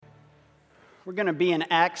We're going to be in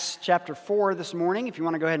Acts chapter 4 this morning. If you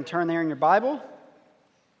want to go ahead and turn there in your Bible.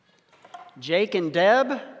 Jake and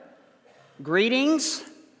Deb, greetings.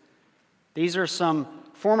 These are some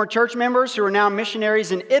former church members who are now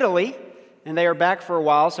missionaries in Italy, and they are back for a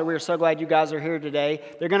while, so we are so glad you guys are here today.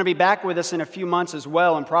 They're going to be back with us in a few months as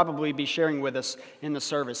well and probably be sharing with us in the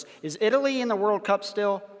service. Is Italy in the World Cup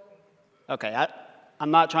still? Okay,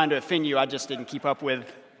 I'm not trying to offend you. I just didn't keep up with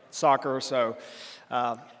soccer, so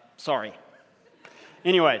sorry.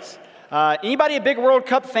 Anyways, anybody a big World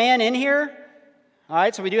Cup fan in here? All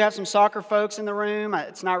right, so we do have some soccer folks in the room.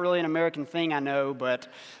 It's not really an American thing, I know, but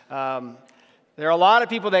there are a lot of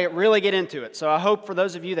people that really get into it. So I hope for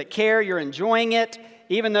those of you that care, you're enjoying it,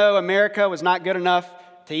 even though America was not good enough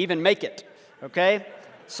to even make it, okay?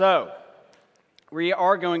 So we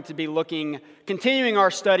are going to be continuing our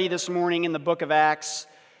study this morning in the book of Acts.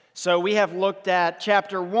 So we have looked at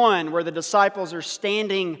chapter 1, where the disciples are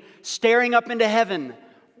staring up into heaven,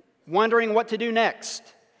 wondering what to do next.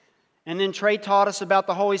 And then Trey taught us about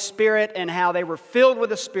the Holy Spirit and how they were filled with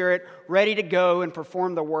the Spirit, ready to go and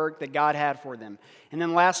perform the work that God had for them. And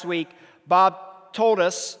then last week, Bob told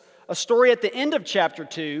us a story at the end of chapter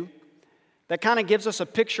 2 that kind of gives us a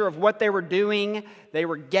picture of what they were doing. They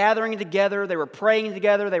were gathering together, they were praying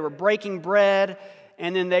together, they were breaking bread,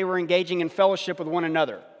 and then they were engaging in fellowship with one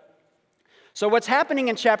another. So what's happening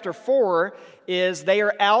in chapter 4 is they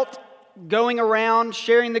are out going around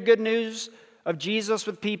sharing the good news of Jesus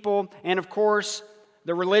with people, and of course,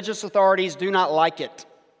 the religious authorities do not like it.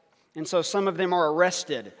 And so some of them are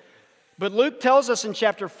arrested. But Luke tells us in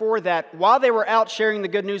chapter 4 that while they were out sharing the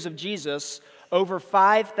good news of Jesus, over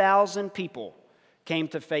 5,000 people came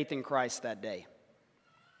to faith in Christ that day.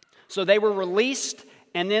 So they were released,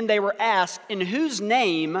 and then they were asked, in whose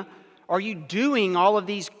name are you doing all of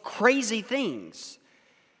these crazy things?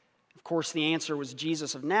 Of course, the answer was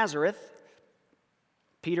Jesus of Nazareth.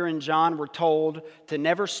 Peter and John were told to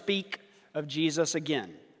never speak of Jesus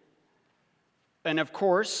again. And of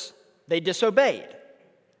course, they disobeyed,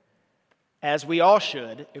 as we all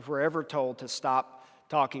should if we're ever told to stop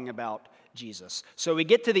talking about Jesus. So we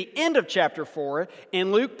get to the end of chapter 4,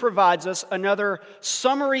 and Luke provides us another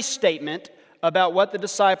summary statement about what the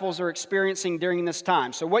disciples are experiencing during this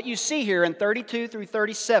time. So what you see here in 32 through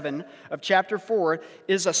 37 of chapter 4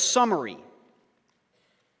 is a summary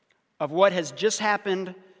of what has just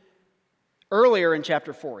happened earlier in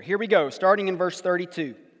chapter 4. Here we go, starting in verse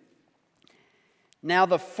 32. Now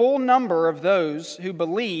the full number of those who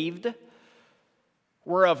believed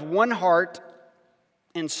were of one heart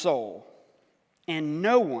and soul, and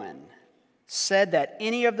no one said that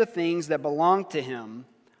any of the things that belonged to him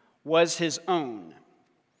was his own,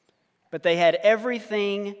 but they had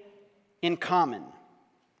everything in common.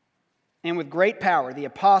 And with great power, the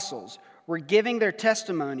apostles were giving their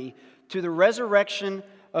testimony to the resurrection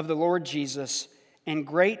of the Lord Jesus, and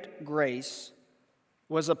great grace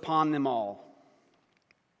was upon them all.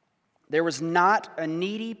 There was not a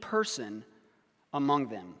needy person among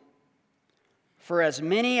them. For as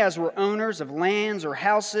many as were owners of lands or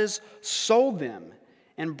houses sold them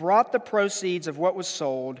and brought the proceeds of what was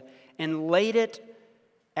sold and laid it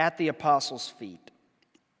at the apostles' feet.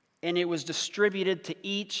 And it was distributed to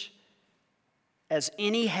each as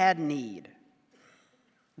any had need.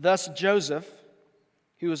 Thus Joseph,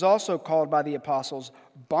 who was also called by the apostles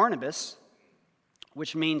Barnabas,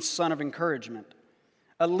 which means son of encouragement,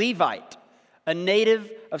 a Levite, a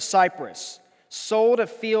native of Cyprus, sold a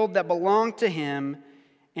field that belonged to him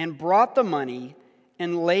and brought the money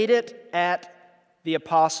and laid it at the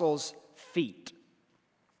apostles' feet.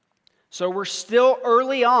 So we're still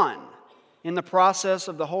early on in the process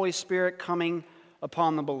of the Holy Spirit coming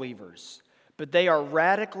upon the believers, but they are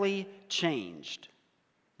radically changed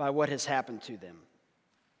by what has happened to them.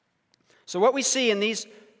 So what we see in these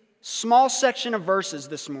small section of verses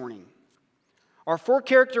this morning are 4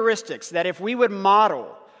 characteristics that if we would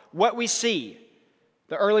model what we see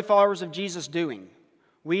the early followers of Jesus doing,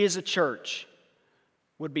 we as a church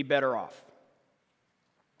would be better off.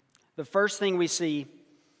 The first thing we see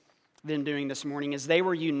them doing this morning is they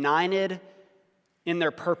were united in their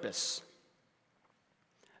purpose.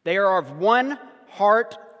 They are of one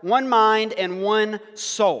heart, one mind, and one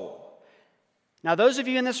soul. Now, those of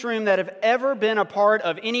you in this room that have ever been a part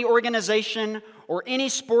of any organization or any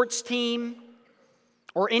sports team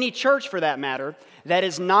or any church for that matter that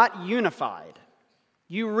is not unified,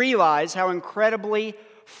 you realize how incredibly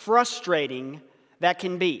frustrating that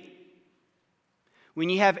can be. When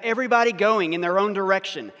you have everybody going in their own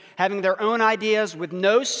direction, having their own ideas with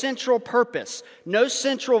no central purpose, no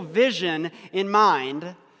central vision in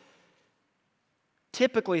mind,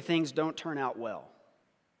 typically things don't turn out well.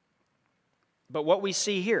 But what we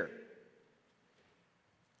see here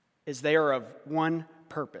is they are of one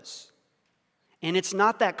purpose. And it's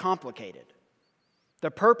not that complicated.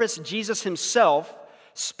 The purpose Jesus himself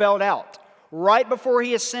spelled out right before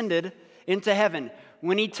he ascended into heaven,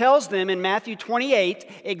 when he tells them in Matthew 28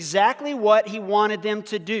 exactly what he wanted them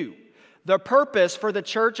to do. The purpose for the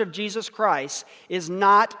church of Jesus Christ is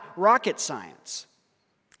not rocket science.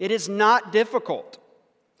 It is not difficult.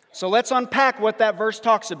 So let's unpack what that verse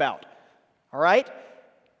talks about. All right?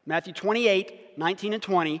 Matthew 28, 19 and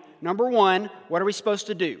 20. Number one, what are we supposed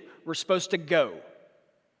to do? We're supposed to go.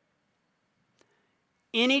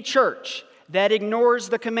 Any church that ignores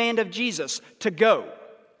the command of Jesus to go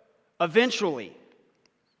eventually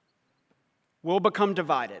will become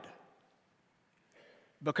divided.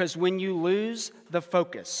 Because when you lose the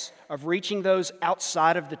focus of reaching those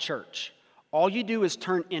outside of the church, all you do is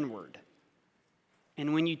turn inward.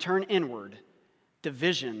 And when you turn inward,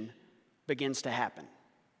 division begins to happen.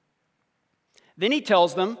 Then he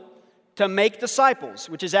tells them to make disciples,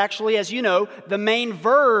 which is actually, as you know, the main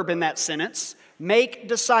verb in that sentence, make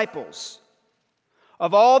disciples.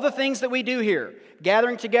 Of all the things that we do here,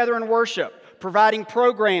 gathering together in worship, providing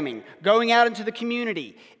programming, going out into the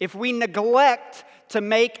community, if we neglect to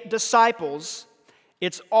make disciples,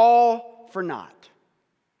 it's all for naught.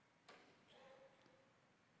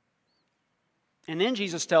 And then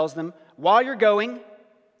Jesus tells them, while you're going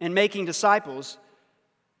and making disciples,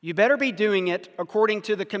 you better be doing it according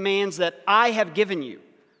to the commands that I have given you.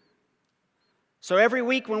 So every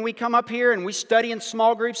week when we come up here and we study in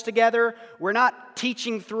small groups together, we're not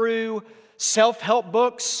teaching through self-help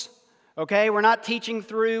books, okay? We're not teaching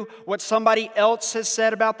through what somebody else has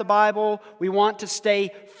said about the Bible. We want to stay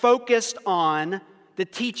focused on the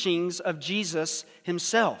teachings of Jesus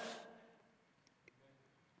himself.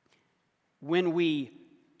 When we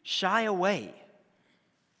shy away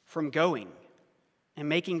from going and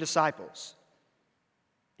making disciples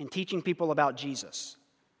and teaching people about Jesus,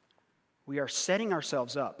 we are setting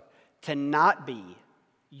ourselves up to not be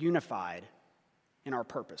unified in our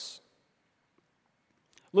purpose.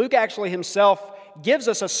 Luke actually himself gives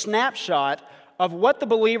us a snapshot of what the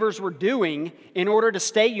believers were doing in order to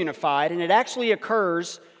stay unified, and it actually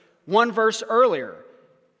occurs one verse earlier.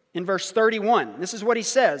 In verse 31, this is what he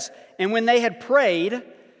says, "And when they had prayed,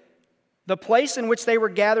 the place in which they were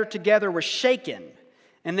gathered together was shaken,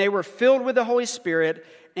 and they were filled with the Holy Spirit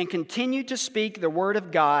and continued to speak the word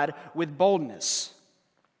of God with boldness."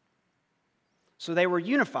 So they were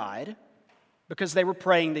unified because they were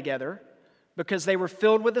praying together, because they were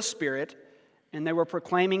filled with the Spirit, and they were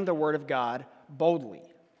proclaiming the word of God boldly.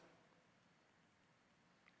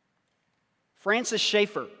 Francis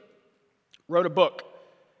Schaeffer wrote a book,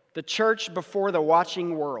 The Church Before the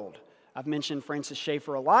Watching World. I've mentioned Francis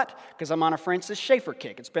Schaeffer a lot because I'm on a Francis Schaeffer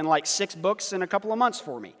kick. It's been like 6 books in a couple of months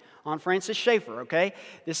for me on Francis Schaeffer, okay?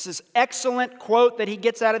 This is excellent quote that he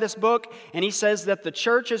gets out of this book, and he says that the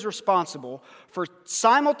church is responsible for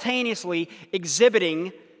simultaneously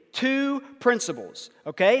exhibiting 2 principles,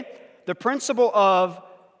 okay? The principle of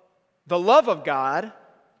the love of God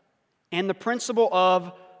and the principle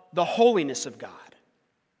of the holiness of God.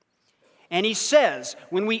 And he says,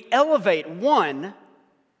 when we elevate one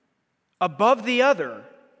above the other,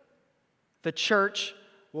 the church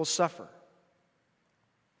will suffer.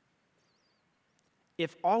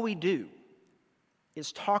 If all we do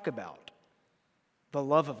is talk about the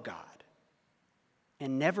love of God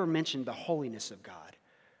and never mention the holiness of God,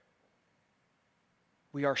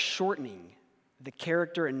 we are shortening the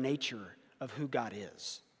character and nature of who God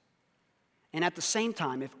is. And at the same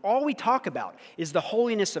time, if all we talk about is the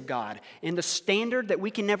holiness of God and the standard that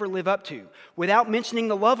we can never live up to without mentioning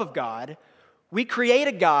the love of God, we create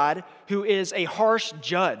a God who is a harsh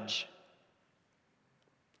judge.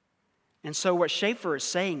 And so what Schaeffer is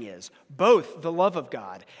saying is both the love of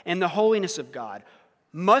God and the holiness of God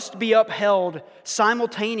must be upheld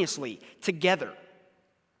simultaneously together.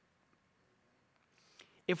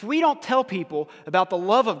 If we don't tell people about the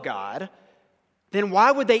love of God, then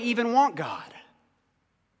why would they even want God?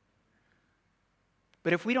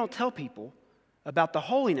 But if we don't tell people about the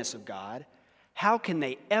holiness of God, how can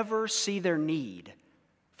they ever see their need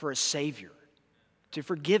for a Savior to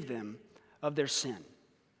forgive them of their sin?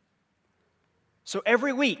 So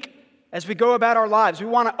every week, as we go about our lives, we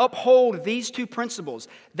want to uphold these 2 principles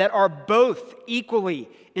that are both equally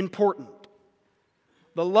important: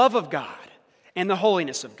 the love of God and the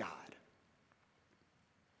holiness of God.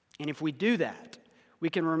 And if we do that, we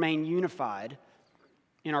can remain unified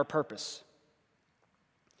in our purpose.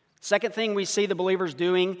 Second thing we see the believers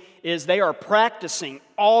doing is they are practicing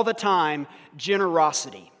all the time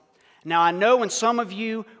generosity. Now, I know when some of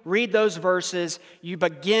you read those verses, you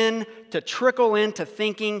begin to trickle into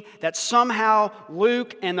thinking that somehow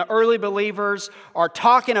Luke and the early believers are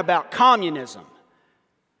talking about communism.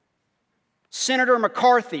 Senator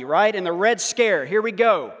McCarthy, right, and the Red Scare, here we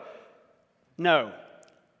go. No,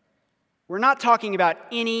 we're not talking about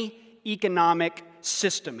any economic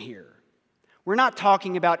system here. We're not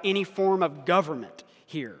talking about any form of government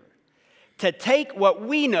here. To take what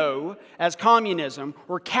we know as communism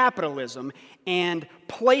or capitalism and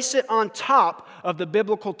place it on top of the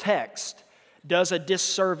biblical text does a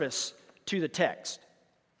disservice to the text.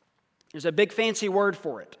 There's a big fancy word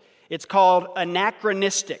for it. It's called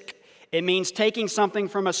anachronistic. It means taking something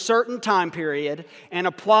from a certain time period and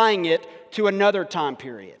applying it to another time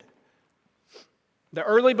period. The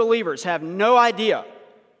early believers have no idea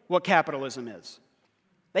what capitalism is.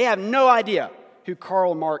 They have no idea who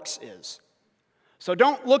Karl Marx is. So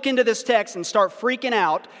don't look into this text and start freaking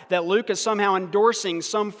out that Luke is somehow endorsing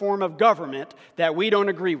some form of government that we don't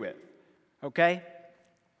agree with, okay?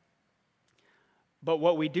 But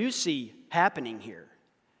what we do see happening here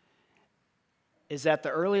is that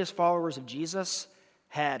the earliest followers of Jesus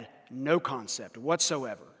had no concept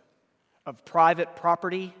whatsoever of private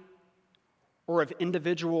property or of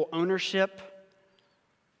individual ownership,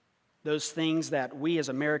 those things that we as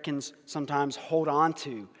Americans sometimes hold on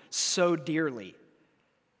to so dearly.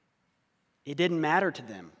 It didn't matter to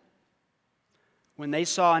them. When they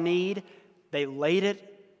saw a need, they laid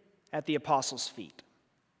it at the apostles' feet.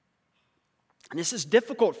 And this is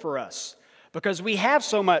difficult for us because we have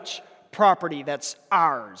so much property that's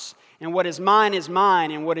ours. And what is mine,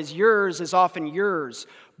 and what is yours is often yours.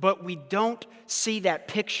 But we don't see that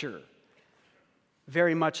picture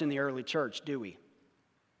very much in the early church, do we?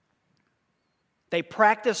 They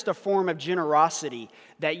practiced a form of generosity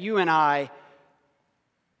that you and I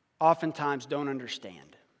oftentimes don't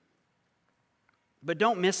understand. But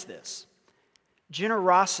don't miss this.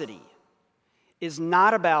 Generosity is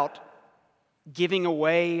not about giving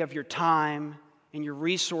away of your time and your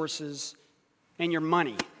resources and your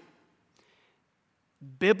money.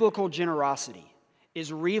 Biblical generosity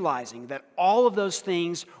is realizing that all of those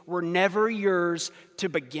things were never yours to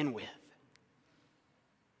begin with.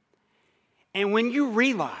 And when you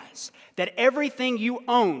realize that everything you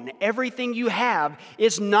own, everything you have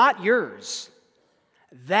is not yours,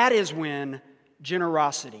 that is when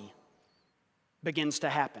generosity begins to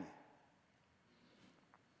happen.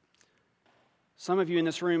 Some of you in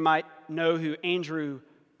this room might know who Andrew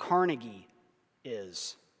Carnegie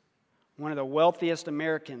is, one of the wealthiest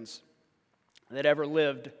Americans that ever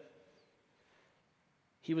lived.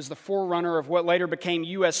 He was the forerunner of what later became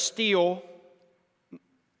U.S. Steel.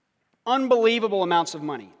 Unbelievable amounts of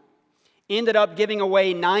money. Ended up giving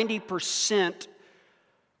away 90%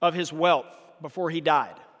 of his wealth before he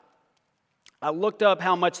died. I looked up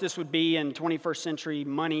how much this would be in 21st century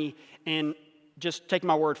money, and just take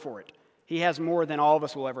my word for it. He has more than all of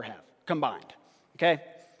us will ever have, combined. Okay?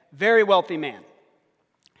 Very wealthy man.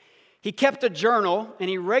 He kept a journal, and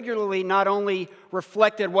he regularly not only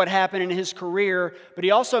reflected what happened in his career, but he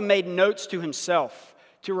also made notes to himself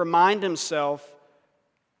to remind himself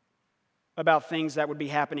about things that would be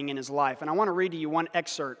happening in his life. And I want to read to you one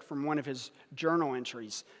excerpt from one of his journal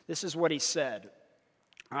entries. This is what he said.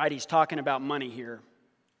 All right, he's talking about money here.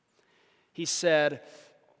 He said,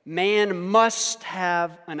 "Man must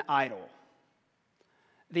have an idol.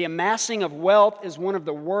 The amassing of wealth is one of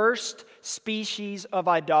the worst species of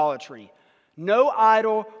idolatry. No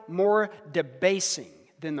idol more debasing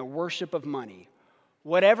than the worship of money.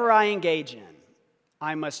 Whatever I engage in,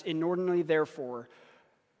 I must inordinately therefore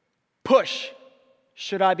push,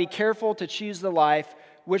 should I be careful to choose the life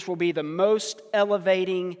which will be the most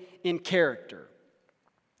elevating in character.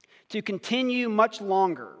 To continue much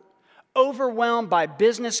longer, overwhelmed by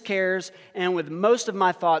business cares and with most of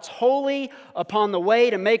my thoughts wholly upon the way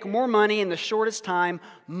to make more money in the shortest time,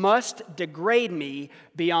 must degrade me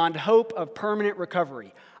beyond hope of permanent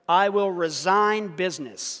recovery. I will resign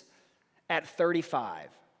business at 35.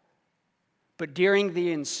 But during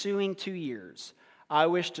the ensuing 2 years, I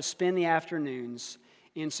wish to spend the afternoons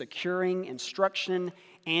in securing instruction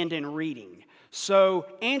and in reading." So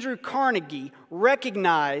Andrew Carnegie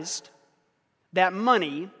recognized that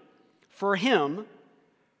money for him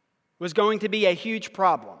was going to be a huge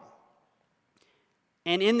problem.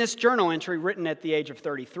 And in this journal entry written at the age of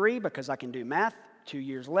 33, because I can do math, 2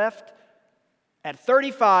 years left, at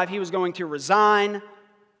 35 he was going to resign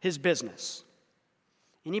his business.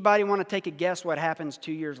 Anybody want to take a guess what happens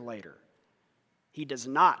 2 years later? He does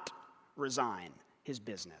not resign his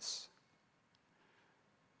business.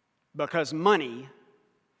 Because money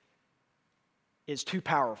is too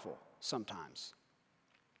powerful sometimes.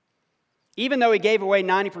 Even though he gave away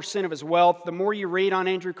 90% of his wealth, the more you read on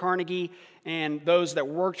Andrew Carnegie and those that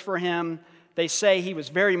worked for him, they say he was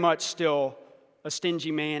very much still a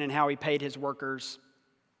stingy man in how he paid his workers.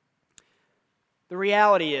 The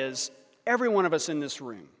reality is, every one of us in this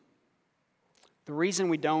room, the reason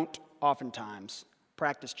we don't oftentimes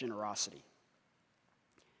practice generosity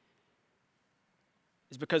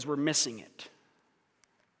is because we're missing it.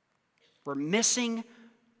 We're missing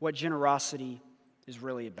what generosity is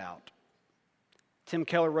really about. Tim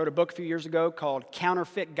Keller wrote a book a few years ago called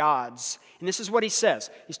Counterfeit Gods. And this is what he says.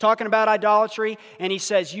 He's talking about idolatry, and he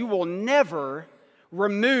says, you will never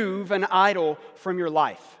remove an idol from your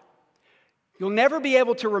life. You'll never be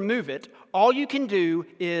able to remove it. All you can do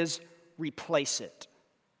is replace it.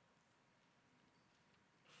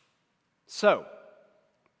 So,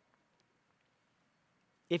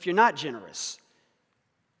 if you're not generous,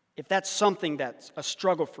 if that's something that's a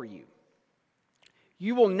struggle for you,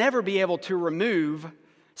 you will never be able to remove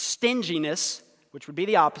stinginess, which would be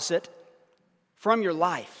the opposite, from your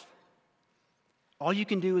life. All you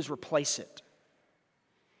can do is replace it.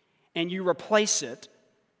 And you replace it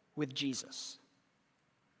with Jesus.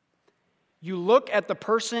 You look at the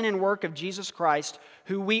person and work of Jesus Christ,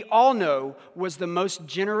 who we all know was the most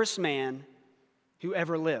generous man who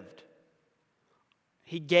ever lived.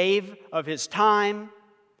 He gave of his time,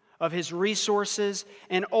 of his resources,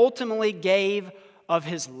 and ultimately gave of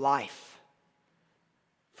his life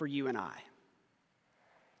for you and I.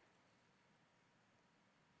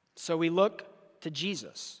 So we look to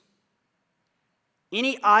Jesus.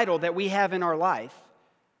 Any idol that we have in our life,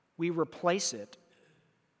 we replace it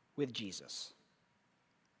with Jesus.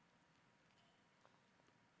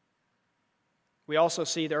 We also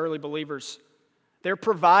see the early believers, they're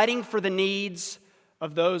providing for the needs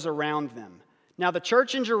of those around them. Now, the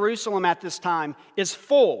church in Jerusalem at this time is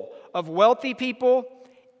full of wealthy people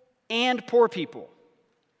and poor people.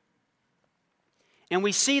 And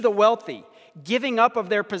we see the wealthy giving up of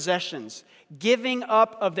their possessions, giving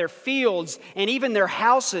up of their fields and even their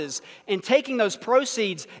houses, and taking those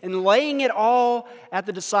proceeds and laying it all at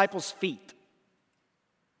the disciples' feet.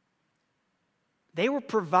 They were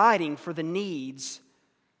providing for the needs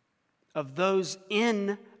of those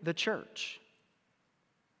in the church,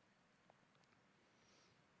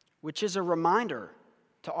 which is a reminder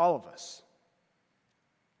to all of us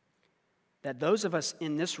that those of us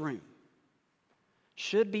in this room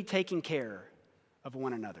should be taking care of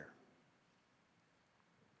one another.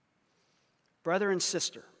 Brother and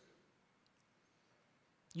sister,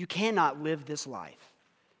 you cannot live this life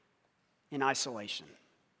in isolation.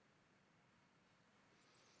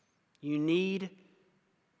 You need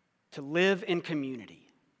to live in community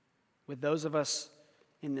with those of us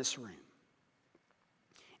in this room.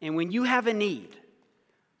 And when you have a need,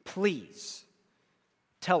 please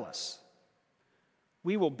tell us.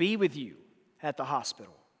 We will be with you at the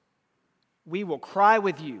hospital. We will cry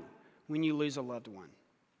with you when you lose a loved one.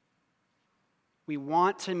 We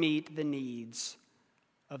want to meet the needs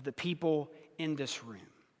of the people in this room.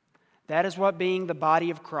 That is what being the body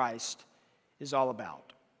of Christ is all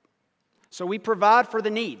about. So we provide for the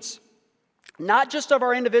needs, not just of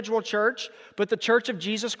our individual church, but the church of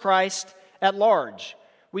Jesus Christ at large.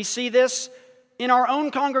 We see this in our own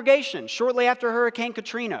congregation shortly after Hurricane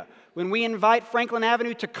Katrina, when we invite Franklin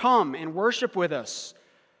Avenue to come and worship with us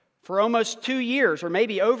for almost 2 years, or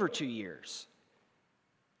maybe over 2 years.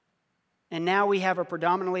 And now we have a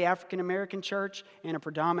predominantly African American church and a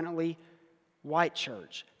predominantly white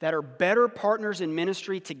church that are better partners in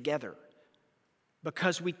ministry together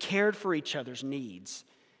because we cared for each other's needs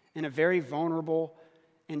in a very vulnerable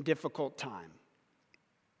and difficult time.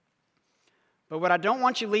 But what I don't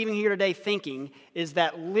want you leaving here today thinking is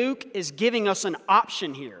that Luke is giving us an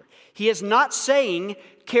option here. He is not saying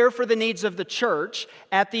care for the needs of the church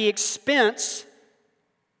at the expense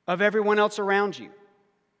of everyone else around you.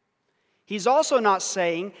 He's also not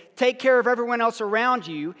saying take care of everyone else around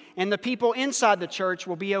you and the people inside the church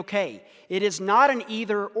will be okay. It is not an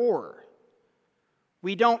either or.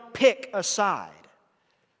 We don't pick a side.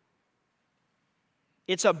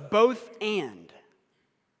 It's a both and.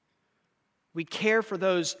 We care for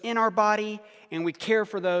those in our body and we care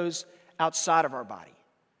for those outside of our body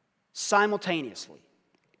simultaneously.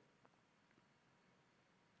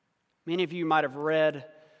 Many of you might have read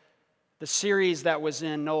the series that was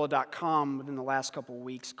in NOLA.com within the last couple of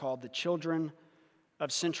weeks called The Children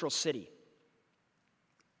of Central City.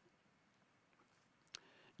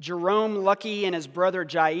 Jerome Lucky and his brother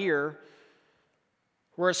Jair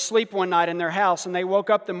were asleep one night in their house, and they woke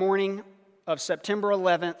up the morning of September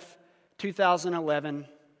 11th, 2011.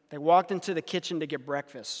 They walked into the kitchen to get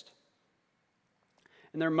breakfast.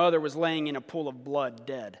 and their mother was laying in a pool of blood,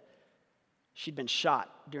 dead. She'd been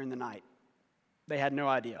shot during the night. They had no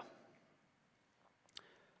idea.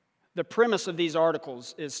 The premise of these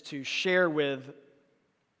articles is to share with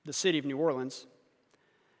the city of New Orleans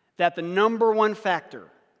that the number one factor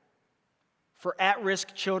for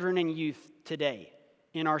at-risk children and youth today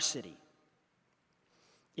in our city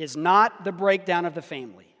is not the breakdown of the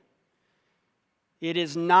family. It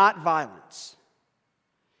is not violence.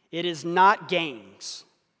 It is not gangs.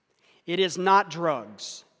 It is not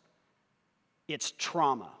drugs. It's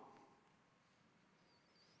trauma.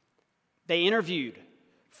 They interviewed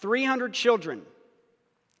 300 children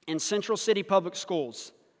in Central City Public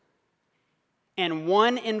Schools, and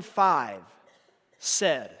 1 in 5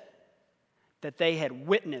 said that they had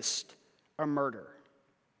witnessed a murder.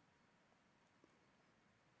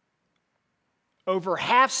 Over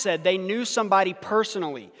half said they knew somebody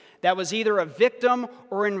personally that was either a victim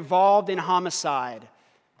or involved in homicide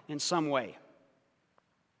in some way.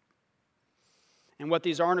 And what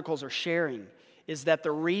these articles are sharing is that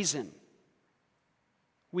the reason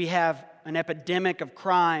we have an epidemic of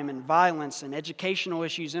crime and violence and educational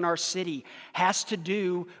issues in our city has to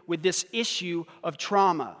do with this issue of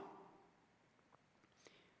trauma.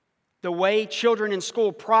 The way children in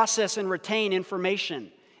school process and retain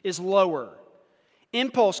information is lower.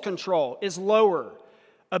 Impulse control is lower.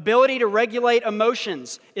 Ability to regulate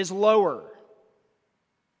emotions is lower.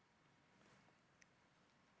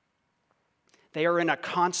 They are in a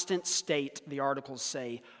constant state, the articles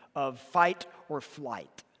say, of fight or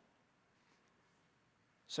flight.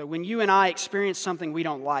 So when you and I experience something we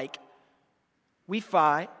don't like, we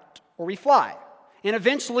fight or we fly. And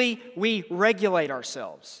eventually we regulate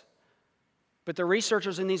ourselves. But the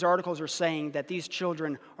researchers in these articles are saying that these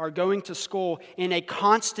children are going to school in a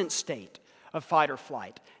constant state of fight or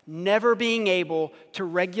flight, never being able to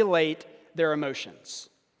regulate their emotions.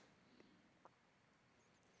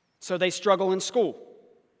 So they struggle in school.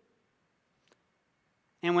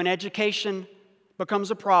 And when education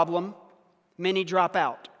becomes a problem, many drop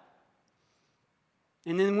out.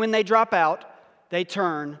 And then when they drop out, they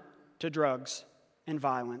turn to drugs and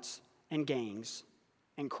violence and gangs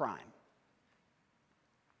and crime.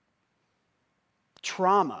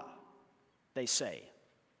 Trauma, they say,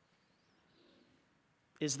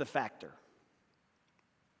 is the factor.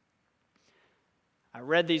 I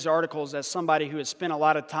read these articles as somebody who has spent a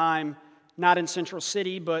lot of time, not in Central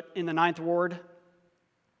City, but in the 9th Ward.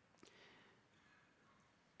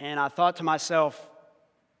 And I thought to myself,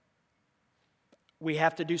 we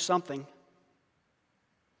have to do something.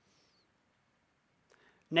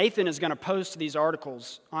 Nathan is going to post these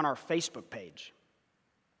articles on our Facebook page.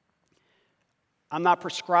 I'm not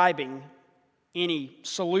prescribing any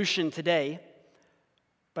solution today,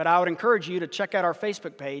 but I would encourage you to check out our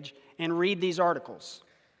Facebook page and read these articles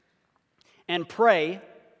and pray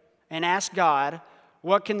and ask God,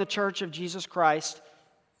 what can the Church of Jesus Christ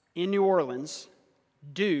in New Orleans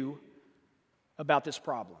do about this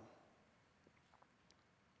problem?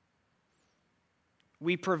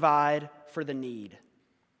 We provide for the need.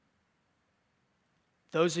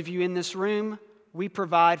 Those of you in this room, we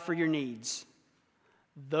provide for your needs.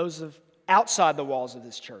 Those of outside the walls of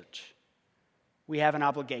this church, we have an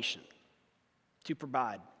obligation to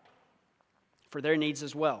provide for their needs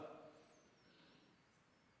as well.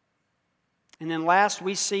 And then last,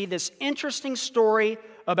 we see this interesting story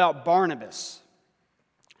about Barnabas,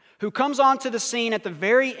 who comes onto the scene at the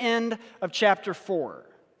very end of chapter 4.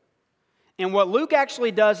 And what Luke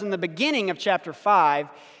actually does in the beginning of chapter 5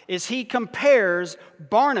 is he compares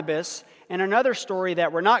Barnabas and another story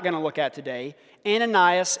that we're not going to look at today,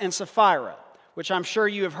 Ananias and Sapphira, which I'm sure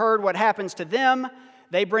you have heard what happens to them.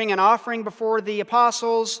 They bring an offering before the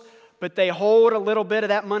apostles, but they hold a little bit of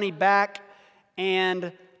that money back,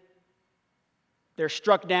 and they're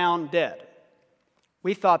struck down dead.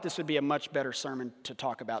 We thought this would be a much better sermon to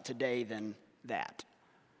talk about today than that.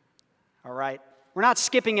 All right? We're not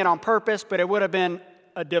skipping it on purpose, but it would have been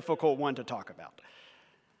a difficult one to talk about.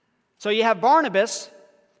 So you have Barnabas,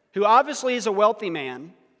 who obviously is a wealthy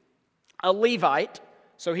man, a Levite,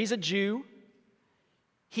 so he's a Jew.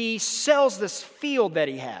 He sells this field that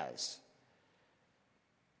he has.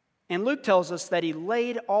 And Luke tells us that he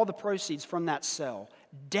laid all the proceeds from that sale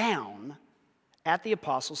down at the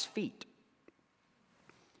apostles' feet.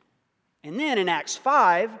 And then in Acts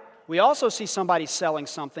 5, we also see somebody selling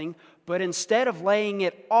something, but instead of laying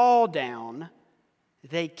it all down,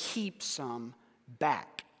 they keep some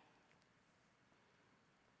back.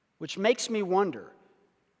 Which makes me wonder,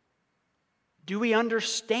 do we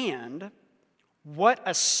understand what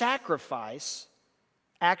a sacrifice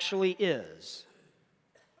actually is?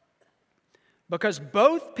 because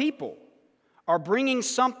both people are bringing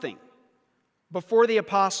something before the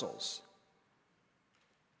apostles,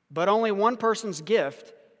 but only one person's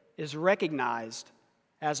gift is recognized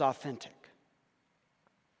as authentic.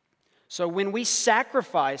 So when we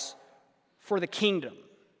sacrifice for the kingdom,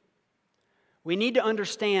 we need to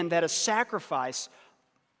understand that a sacrifice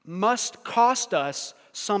must cost us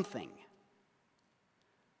something.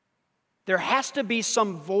 There has to be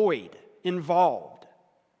some void involved.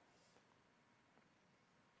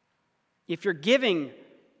 If you're giving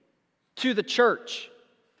to the church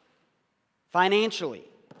financially,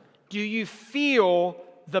 do you feel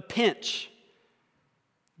the pinch?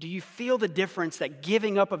 Do you feel the difference that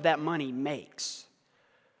giving up of that money makes?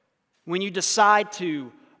 When you decide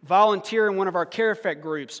to volunteer in one of our Care Effect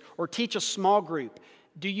groups or teach a small group,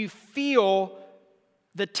 do you feel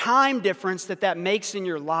the time difference that makes in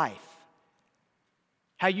your life?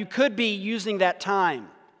 How you could be using that time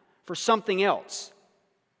for something else.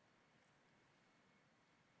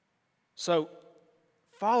 So,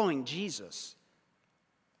 following Jesus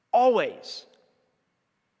always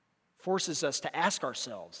forces us to ask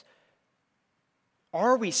ourselves,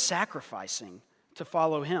 are we sacrificing to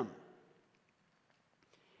follow him?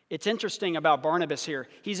 It's interesting about Barnabas here.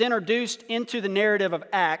 He's introduced into the narrative of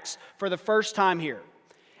Acts for the first time here.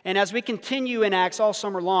 And as we continue in Acts all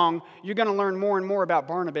summer long, you're going to learn more and more about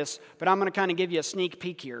Barnabas, but I'm going to kind of give you a sneak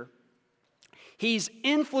peek here. He's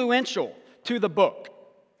influential to the book.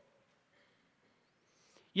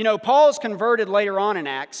 You know, Paul is converted later on in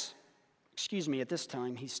Acts. At this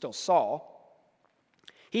time, he's still Saul.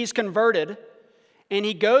 He's converted, and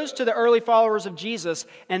he goes to the early followers of Jesus,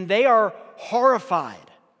 and they are horrified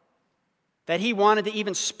that he wanted to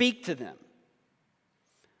even speak to them.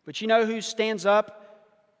 But you know who stands up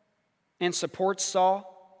and supports Saul?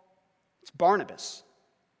 It's Barnabas.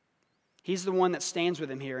 He's the one that stands with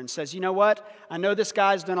him here and says, you know what? I know this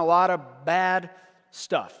guy's done a lot of bad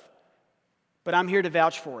stuff, but I'm here to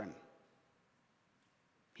vouch for him.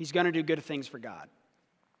 He's going to do good things for God.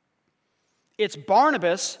 It's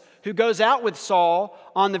Barnabas who goes out with Saul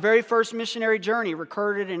on the very first missionary journey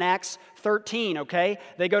recorded in Acts 13, okay?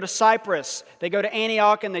 They go to Cyprus, they go to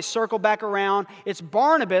Antioch, and they circle back around. It's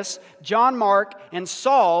Barnabas, John Mark, and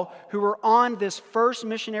Saul who were on this first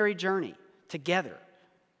missionary journey together.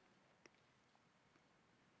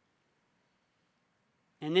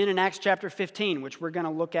 And then in Acts chapter 15, which we're going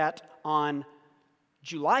to look at on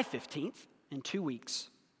July 15th, in 2 weeks,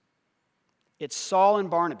 it's Saul and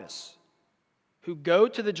Barnabas who go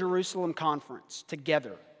to the Jerusalem conference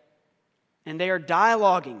together. And they are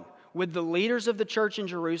dialoguing with the leaders of the church in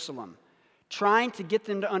Jerusalem, trying to get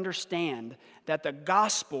them to understand that the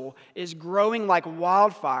gospel is growing like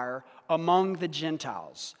wildfire among the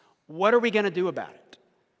Gentiles. What are we going to do about it?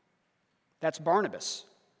 That's Barnabas.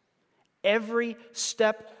 Every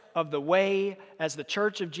step of the way as the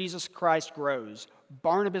church of Jesus Christ grows,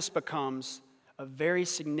 Barnabas becomes a very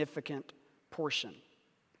significant portion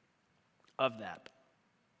of that.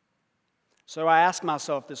 So I ask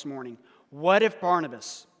myself this morning, what if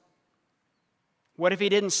Barnabas, what if he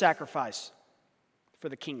didn't sacrifice for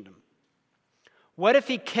the kingdom? What if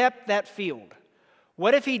he kept that field?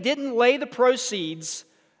 What if he didn't lay the proceeds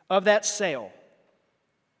of that sale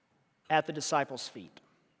at the disciples' feet?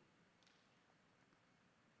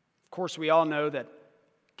 Of course, we all know that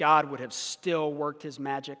God would have still worked his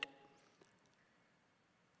magic,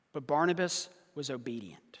 but Barnabas was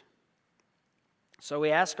obedient. So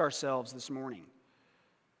we ask ourselves this morning,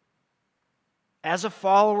 as a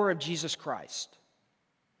follower of Jesus Christ,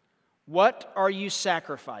 what are you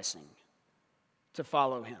sacrificing to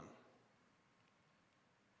follow him?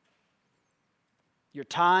 Your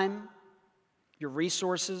time, your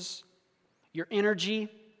resources, your energy,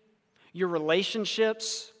 your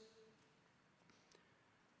relationships.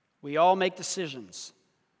 We all make decisions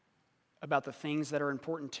about the things that are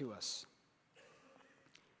important to us.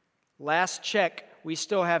 Last check, we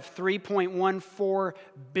still have 3.14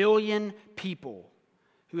 billion people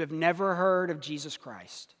who have never heard of Jesus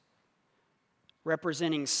Christ,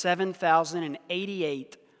 representing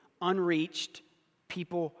 7,088 unreached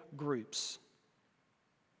people groups.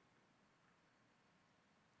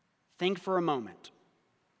 Think for a moment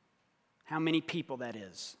how many people that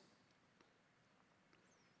is.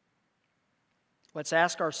 Let's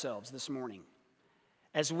ask ourselves this morning,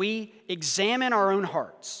 as we examine our own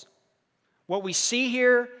hearts, what we see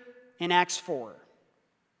here in Acts 4,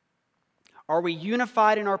 are we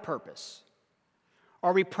unified in our purpose?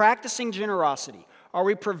 Are we practicing generosity? Are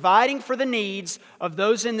we providing for the needs of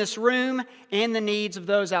those in this room and the needs of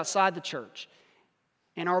those outside the church?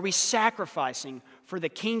 And are we sacrificing for the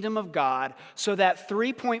kingdom of God so that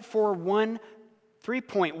 3.41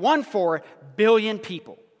 3.14 billion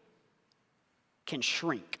people can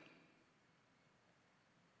shrink.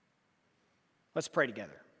 Let's pray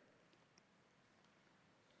together.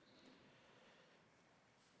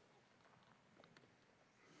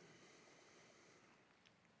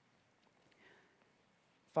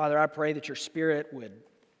 Father, I pray that your Spirit would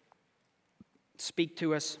speak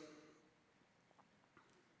to us.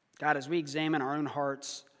 God, as we examine our own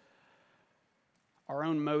hearts, our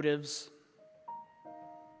own motives,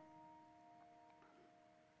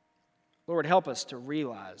 Lord, help us to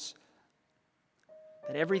realize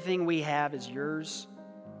that everything we have is yours.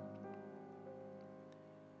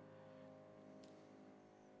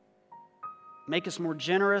 Make us more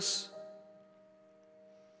generous.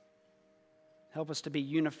 Help us to be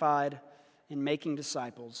unified in making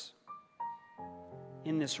disciples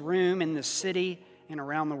in this room, in this city, and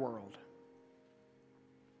around the world.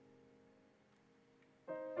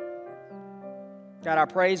 God, I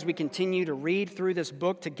pray as we continue to read through this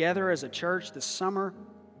book together as a church this summer,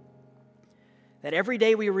 that every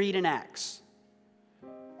day we read in Acts,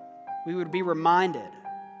 we would be reminded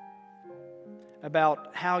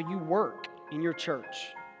about how you work in your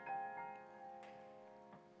church.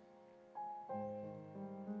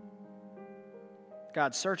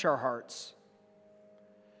 God, search our hearts.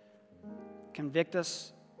 Convict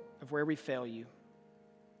us of where we fail you.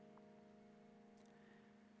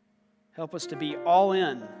 Help us to be all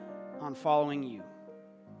in on following you.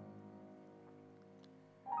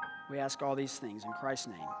 We ask all these things in Christ's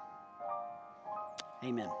name.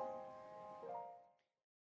 Amen.